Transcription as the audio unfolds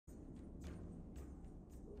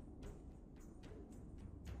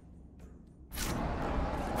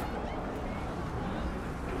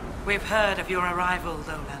We've heard of your arrival,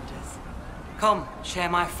 Lowlanders. Come, share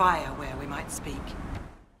my fire where we might speak.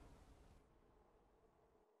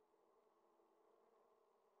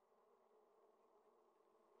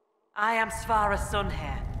 I am Svara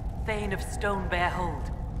Sunhair, Thane of Stonebear Hold.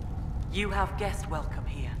 You have guest welcome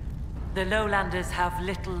here. The Lowlanders have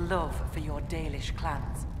little love for your Dalish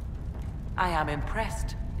clans. I am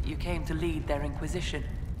impressed that you came to lead their Inquisition.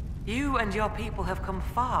 You and your people have come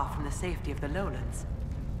far from the safety of the Lowlands.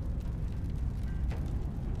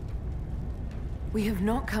 We have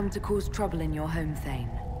not come to cause trouble in your home, Thane.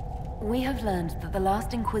 We have learned that the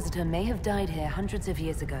last Inquisitor may have died here hundreds of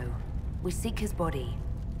years ago. We seek his body.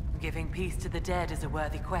 Giving peace to the dead is a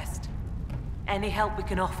worthy quest. Any help we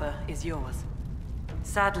can offer is yours.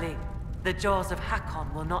 Sadly, the Jaws of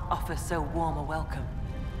Hakkon will not offer so warm a welcome.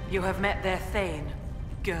 You have met their Thane,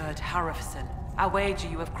 Gerd Harrofson. I wager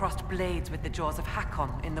you have crossed blades with the Jaws of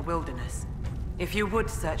Hakkon in the wilderness. If you would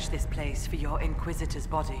search this place for your Inquisitor's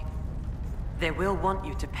body, they will want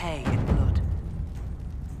you to pay in blood.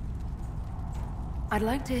 I'd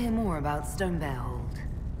like to hear more about Stonebear Hold.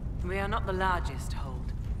 We are not the largest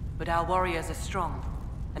hold, but our warriors are strong,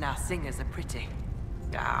 and our singers are pretty.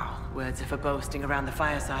 Ah, words are for boasting around the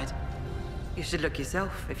fireside. You should look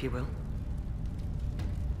yourself, if you will.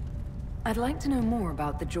 I'd like to know more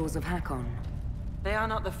about the Jaws of Hakkon. They are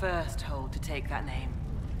not the first hold to take that name.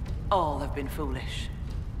 All have been foolish.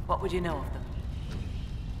 What would you know of them?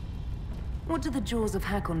 What do the Jaws of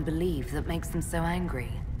Hakkon believe that makes them so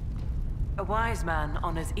angry? A wise man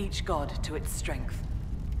honors each god to its strength.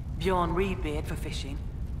 Bjorn Reedbeard for fishing,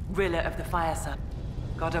 Rilla of the Fireside,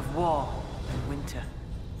 god of war and winter.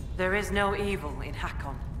 There is no evil in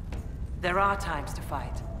Hakkon. There are times to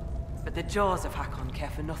fight, but the Jaws of Hakkon care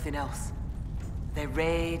for nothing else. They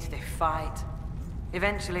raid, they fight.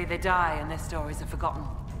 Eventually they die and their stories are forgotten.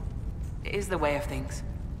 It is the way of things.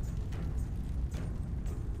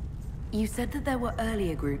 You said that there were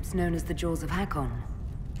earlier groups known as the Jaws of Hakkon.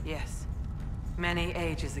 Yes. Many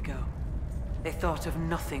ages ago. They thought of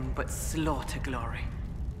nothing but slaughter glory.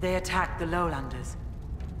 They attacked the Lowlanders.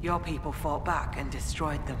 Your people fought back and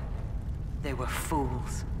destroyed them. They were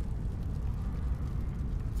fools.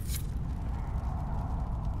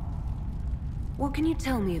 What can you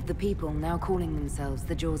tell me of the people now calling themselves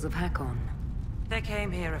the Jaws of Hakkon? They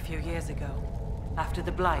came here a few years ago, after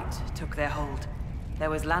the Blight took their hold. There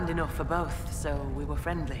was land enough for both, so we were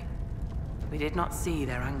friendly. We did not see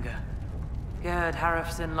their anger. Gerd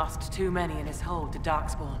Harrofson lost too many in his hold to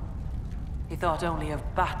Darkspawn. He thought only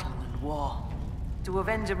of battle and war. To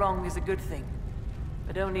avenge a wrong is a good thing,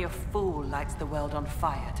 but only a fool lights the world on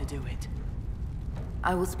fire to do it.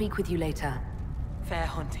 I will speak with you later. Fair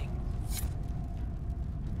hunting.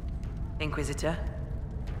 Inquisitor?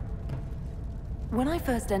 When I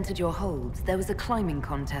first entered your hold, there was a climbing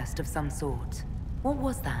contest of some sort. What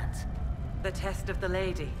was that? The test of the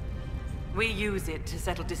lady. We use it to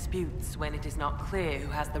settle disputes when it is not clear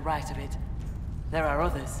who has the right of it. There are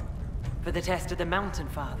others. For the test of the Mountain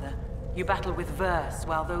Father, you battle with verse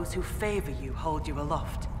while those who favor you hold you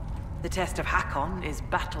aloft. The test of Hakkon is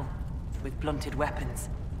battle, with blunted weapons.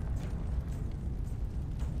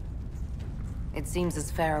 It seems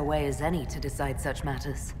as fair a way as any to decide such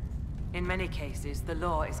matters. In many cases, the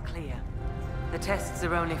law is clear. The tests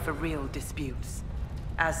are only for real disputes.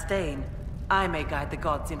 As Thane, I may guide the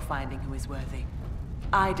gods in finding who is worthy.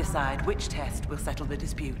 I decide which test will settle the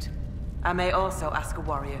dispute. I may also ask a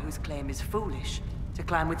warrior whose claim is foolish to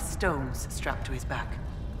climb with stones strapped to his back.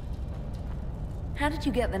 How did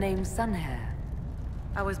you get the name Sunhair?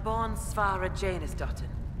 I was born Svara Janusdottir.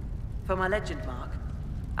 For my legend mark,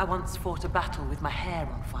 I once fought a battle with my hair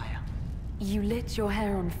on fire. You lit your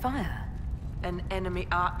hair on fire? An enemy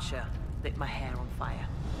archer lit my hair on fire.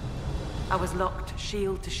 I was locked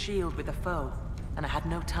shield to shield with a foe, and I had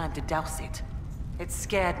no time to douse it. It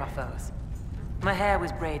scared my foes. My hair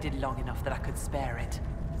was braided long enough that I could spare it.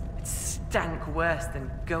 It stank worse than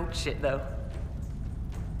goat shit, though.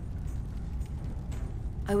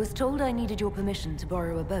 I was told I needed your permission to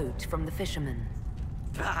borrow a boat from the fishermen.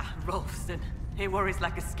 Bah, Rolfston. He worries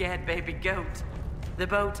like a scared baby goat. The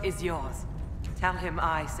boat is yours. Tell him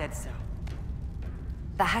I said so.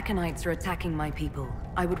 The Hakkonites are attacking my people.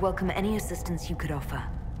 I would welcome any assistance you could offer.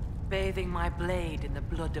 Bathing my blade in the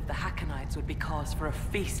blood of the Hakkonites would be cause for a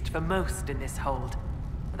feast for most in this hold.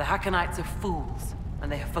 The Hakkonites are fools,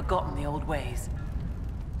 and they have forgotten the old ways.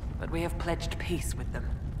 But we have pledged peace with them.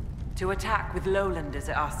 To attack with lowlanders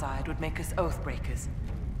at our side would make us oathbreakers.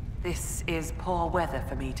 This is poor weather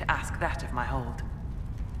for me to ask that of my hold.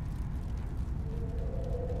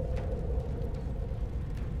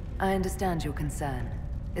 I understand your concern.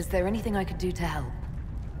 Is there anything I could do to help?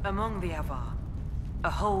 Among the Avar, a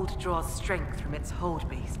hold draws strength from its hold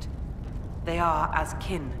beast. They are as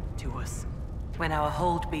kin to us. When our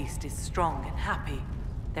hold beast is strong and happy,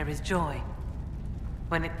 there is joy.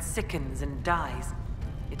 When it sickens and dies,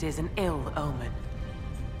 it is an ill omen.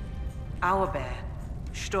 Our bear,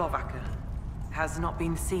 Storvacker, has not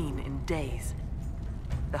been seen in days.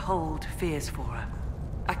 The hold fears for her.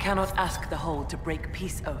 I cannot ask the hold to break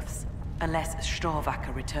peace oaths unless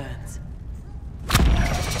Storvacker returns.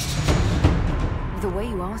 The way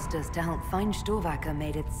you asked us to help find Storvacker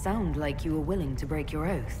made it sound like you were willing to break your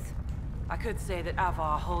oath. I could say that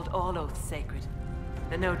Avar hold all oaths sacred,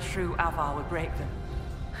 that no true Avar would break them.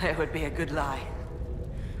 It would be a good lie.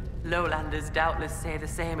 Lowlanders doubtless say the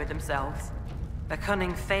same of themselves. A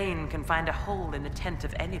cunning Thane can find a hole in the tent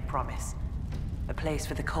of any promise. A place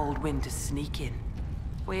for the cold wind to sneak in.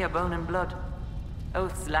 We are bone and blood.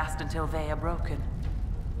 Oaths last until they are broken.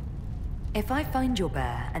 If I find your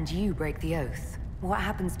bear and you break the oath, what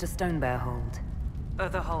happens to Stonebear Hold?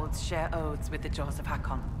 Other holds share oaths with the Jaws of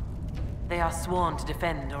Hakkon. They are sworn to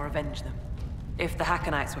defend or avenge them. If the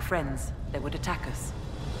Hakkonites were friends, they would attack us.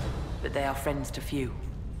 But they are friends to few.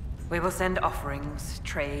 We will send offerings,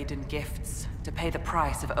 trade, and gifts to pay the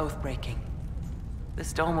price of oath-breaking. The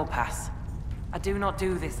storm will pass. I do not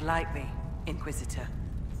do this lightly, Inquisitor.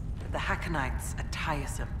 But the Hakkonites are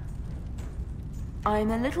tiresome.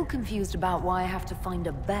 I'm a little confused about why I have to find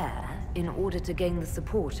a bear in order to gain the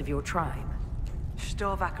support of your tribe.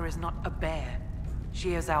 Storvacker is not a bear.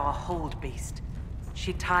 She is our hold beast.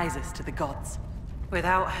 She ties us to the gods.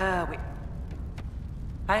 Without her,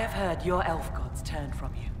 I have heard your elf gods turned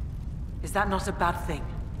from you. Is that not a bad thing?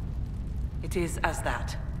 It is as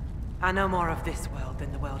that. I know more of this world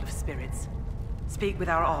than the world of spirits. Speak with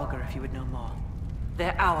our augur if you would know more.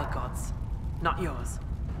 They're our gods, not yours.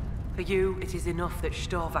 For you, it is enough that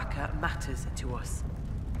Storvacker matters to us.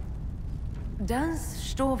 Does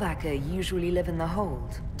Storvacker usually live in the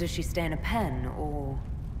hold? Does she stay in a pen, or...?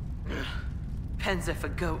 Pens are for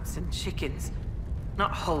goats and chickens,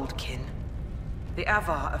 not holdkin. The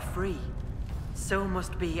Avar are free. So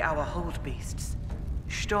must be our hold beasts.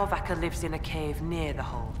 Storvacker lives in a cave near the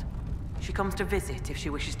hold. She comes to visit if she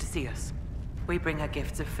wishes to see us. We bring her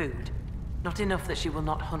gifts of food. Not enough that she will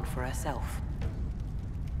not hunt for herself.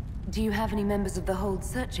 Do you have any members of the hold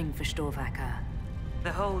searching for Storvacker?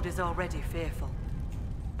 The hold is already fearful.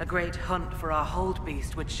 A great hunt for our hold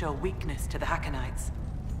beast would show weakness to the Hakkonites.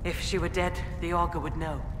 If she were dead, the augur would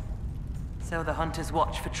know. So the hunters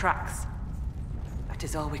watch for tracks. That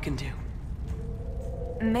is all we can do.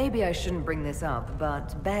 Maybe I shouldn't bring this up,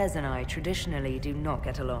 but bears and I traditionally do not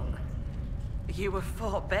get along. You were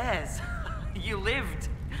fought bears. You lived.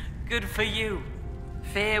 Good for you.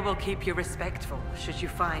 Fear will keep you respectful should you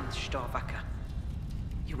find Storvacker.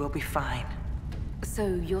 You will be fine. So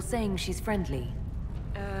you're saying she's friendly?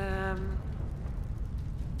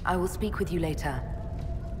 I will speak with you later.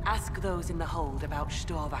 Ask those in the hold about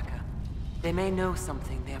Storvacker. They may know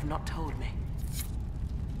something they have not told me.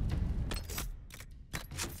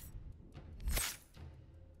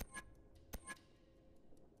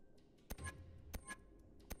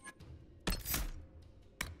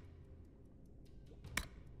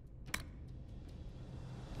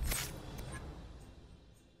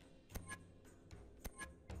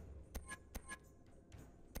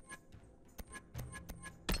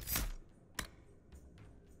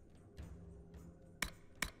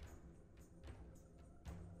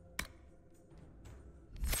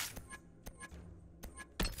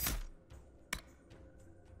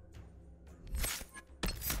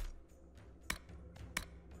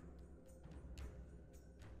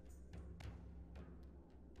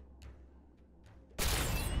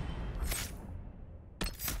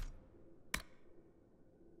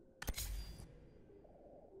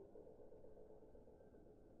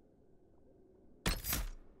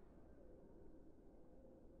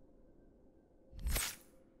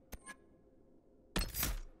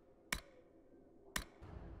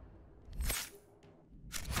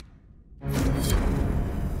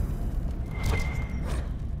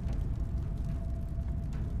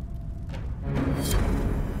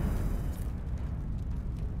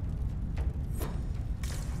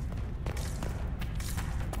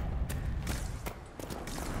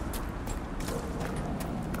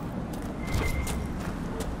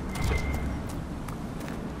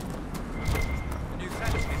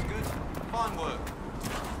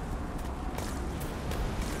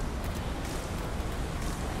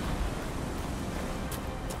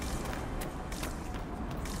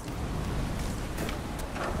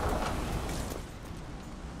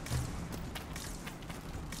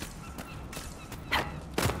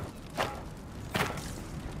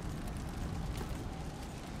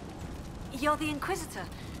 You're the Inquisitor.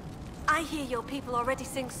 I hear your people already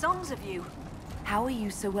sing songs of you. How are you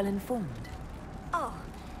so well informed? Oh,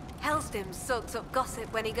 Hellstim soaks up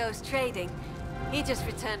gossip when he goes trading. He just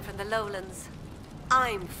returned from the lowlands.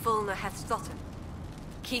 I'm Fulna Hethstotten,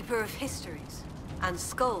 Keeper of Histories, and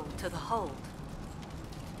Skald to the Hold.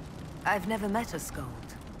 I've never met a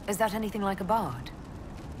Skald. Is that anything like a bard?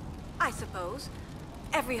 I suppose.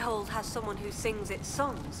 Every hold has someone who sings its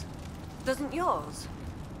songs. Doesn't yours?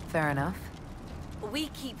 Fair enough. We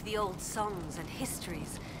keep the old songs and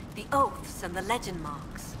histories, the oaths and the legend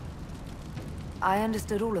marks. I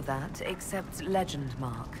understood all of that, except legend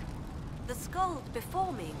mark. The Skald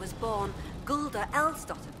before me was born Gulda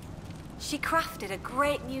Elsdotter. She crafted a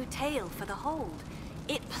great new tale for the hold.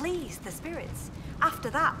 It pleased the spirits.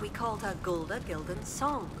 After that, we called her Gulda Gildan's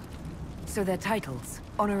Song. So they're titles,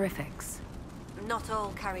 honorifics. Not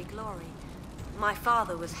all carry glory. My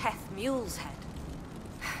father was Heth Mule's Head.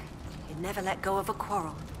 He'd never let go of a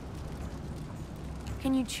quarrel.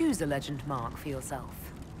 Can you choose a legend mark for yourself?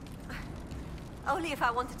 Only if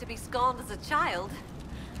I wanted to be scorned as a child.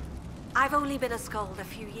 I've only been a Skald a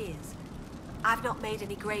few years. I've not made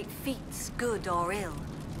any great feats, good or ill.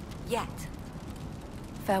 Yet.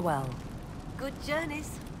 Farewell. Good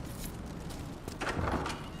journeys.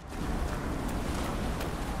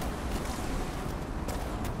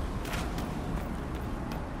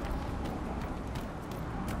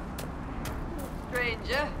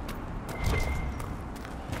 Stranger.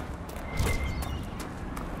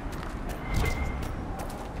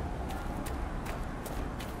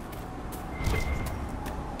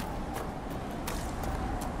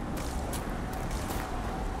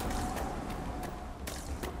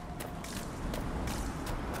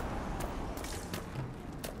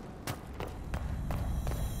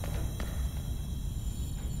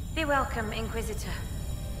 Be welcome, Inquisitor.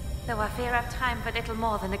 Though I fear I've time for little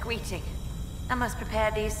more than a greeting. I must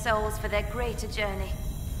prepare these souls for their greater journey,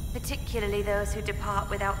 particularly those who depart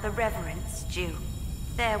without the reverence due.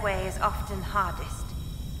 Their way is often hardest.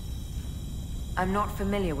 I'm not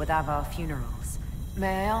familiar with Avar funerals. May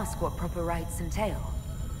I ask what proper rites entail?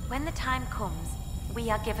 When the time comes, we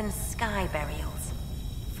are given sky burials.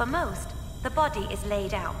 For most, the body is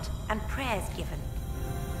laid out and prayers given.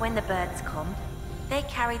 When the birds come, they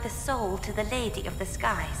carry the soul to the Lady of the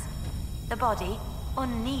Skies. The body,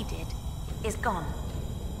 unneeded, is gone.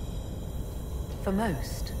 For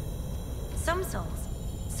most? Some souls,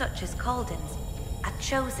 such as Calden's, are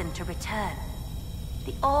chosen to return.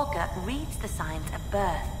 The augur reads the signs of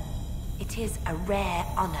birth. It is a rare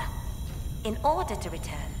honor. In order to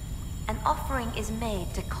return, an offering is made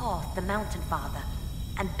to Korth the Mountain Father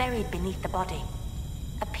and buried beneath the body.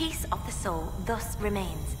 A piece of the soul thus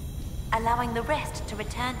remains, allowing the rest to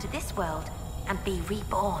return to this world and be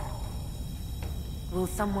reborn. Will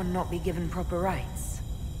someone not be given proper rites?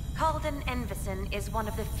 Calden Enverson is one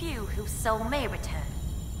of the few whose soul may return.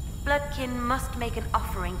 Bloodkin must make an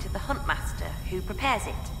offering to the Huntmaster, who prepares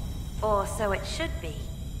it. Or so it should be.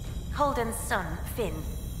 Calden's son, Finn,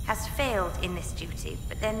 has failed in this duty,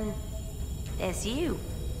 but then there's you.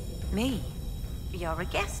 Me? You're a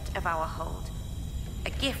guest of our hold.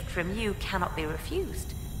 A gift from you cannot be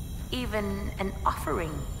refused. Even an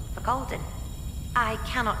offering for Calden. I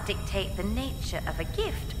cannot dictate the nature of a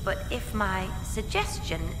gift, but if my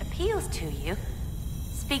suggestion appeals to you,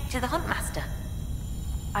 speak to the Huntmaster.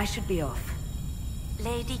 I should be off.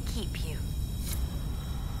 Lady keep you.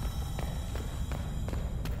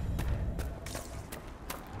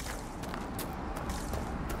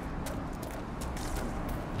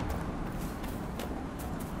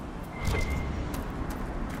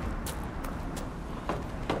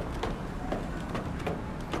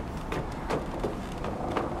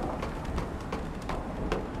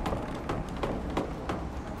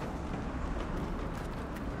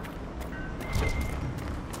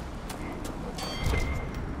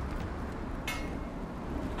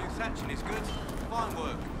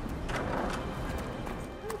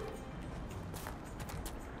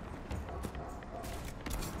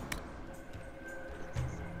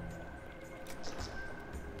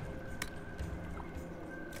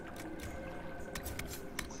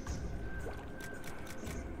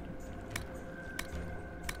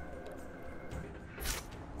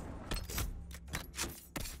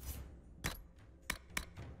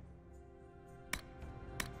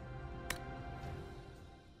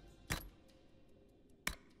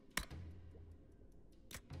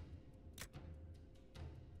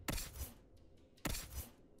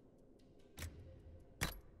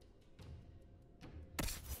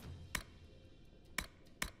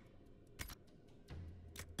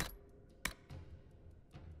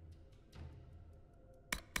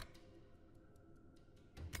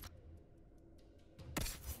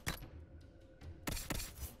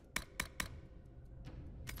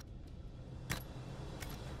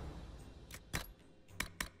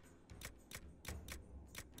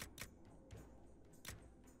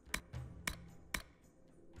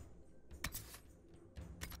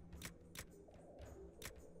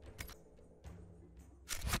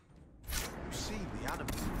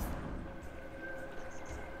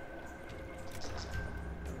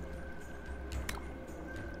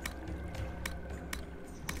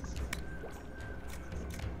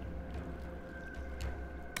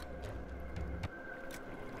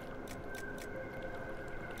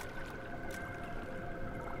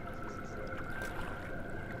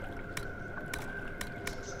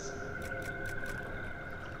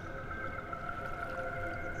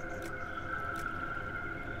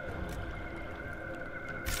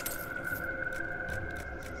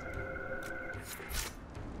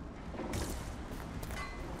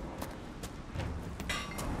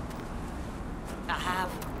 I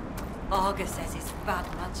have. Augur says it's bad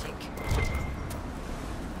magic.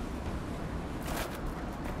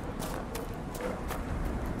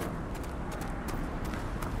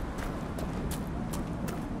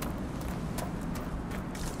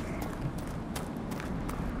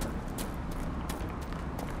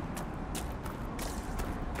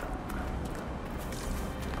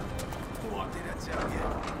 What did I tell you?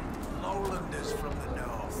 Lowlanders from the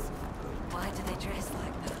north. Why do they dress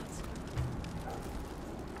like that?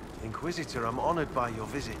 Inquisitor, I'm honored by your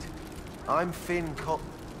visit. I'm Finn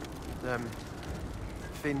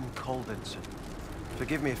Coldenson.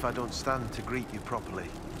 Forgive me if I don't stand to greet you properly.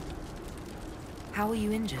 How are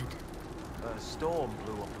you injured? A storm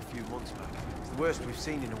blew up a few months back. It's the worst we've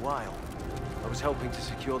seen in a while. I was helping to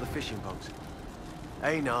secure the fishing boat.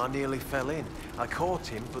 Einar nearly fell in. I caught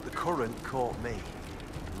him, but the current caught me.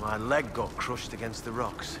 My leg got crushed against the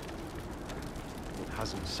rocks. It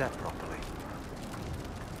hasn't set properly.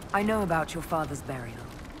 I know about your father's burial,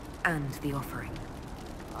 and the offering.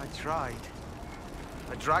 I tried.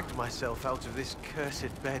 I dragged myself out of this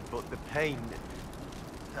cursed bed, but the pain...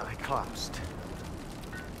 I collapsed.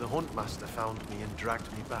 The huntmaster found me and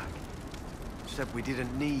dragged me back. Said we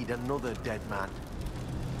didn't need another dead man.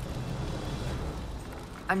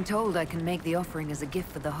 I'm told I can make the offering as a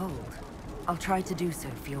gift for the hold. I'll try to do so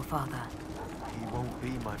for your father. He won't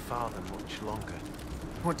be my father much longer.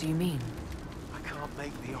 What do you mean? I can't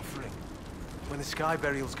make the offering. When the sky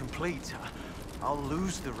burial's complete, I'll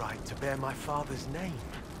lose the right to bear my father's name.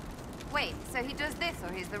 Wait, so he does this,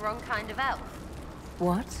 or he's the wrong kind of elf?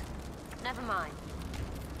 What? Never mind.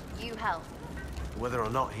 You help. Whether or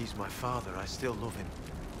not he's my father, I still love him.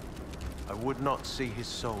 I would not see his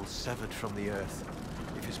soul severed from the earth,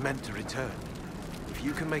 if it's meant to return. If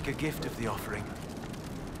you can make a gift of the offering,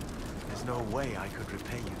 there's no way I could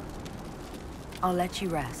repay you. I'll let you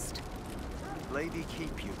rest. Lady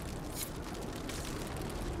keep you.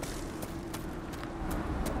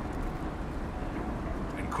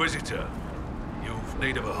 Inquisitor, you've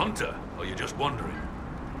need of a hunter, or you're just wandering?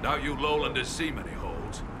 Doubt you lowlanders see many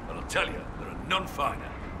holds, but I'll tell you, there are none finer.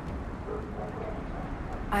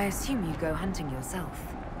 I assume you go hunting yourself.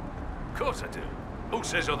 Of course I do. Who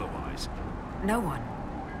says otherwise? No one.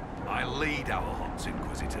 I lead our hunts,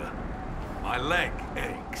 Inquisitor. My leg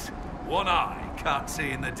aches. One eye can't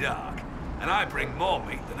see in the dark, and I bring more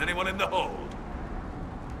meat than anyone in the hold.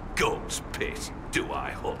 Goat's piss, do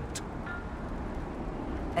I hunt?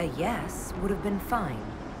 A yes would have been fine.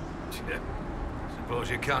 Suppose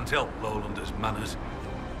you can't help lowlanders' manners.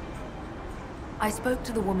 I spoke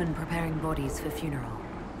to the woman preparing bodies for funeral.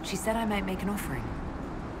 She said I might make an offering.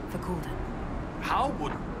 For Calden. How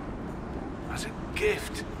would... as a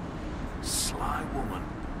gift? Sly woman.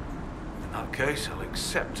 In that case, I'll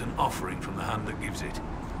accept an offering from the hand that gives it.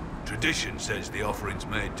 Tradition says the offering's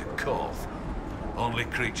made to Koth. Only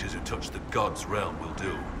creatures who touch the gods' realm will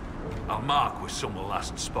do. I'll mark where some were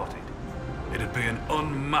last spotted. It'd be an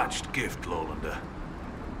unmatched gift, Lowlander.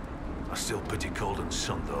 I still pity Calden's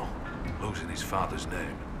son, though, losing his father's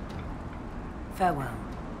name. Farewell.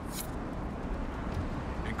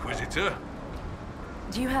 Inquisitor?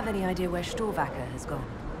 Do you have any idea where Storvacker has gone?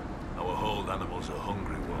 Our hold animal's a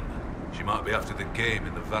hungry one. She might be after the game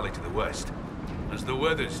in the valley to the west. As the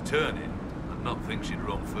weather's turning, I'd not think she'd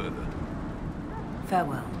roam further.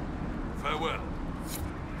 Farewell. Farewell.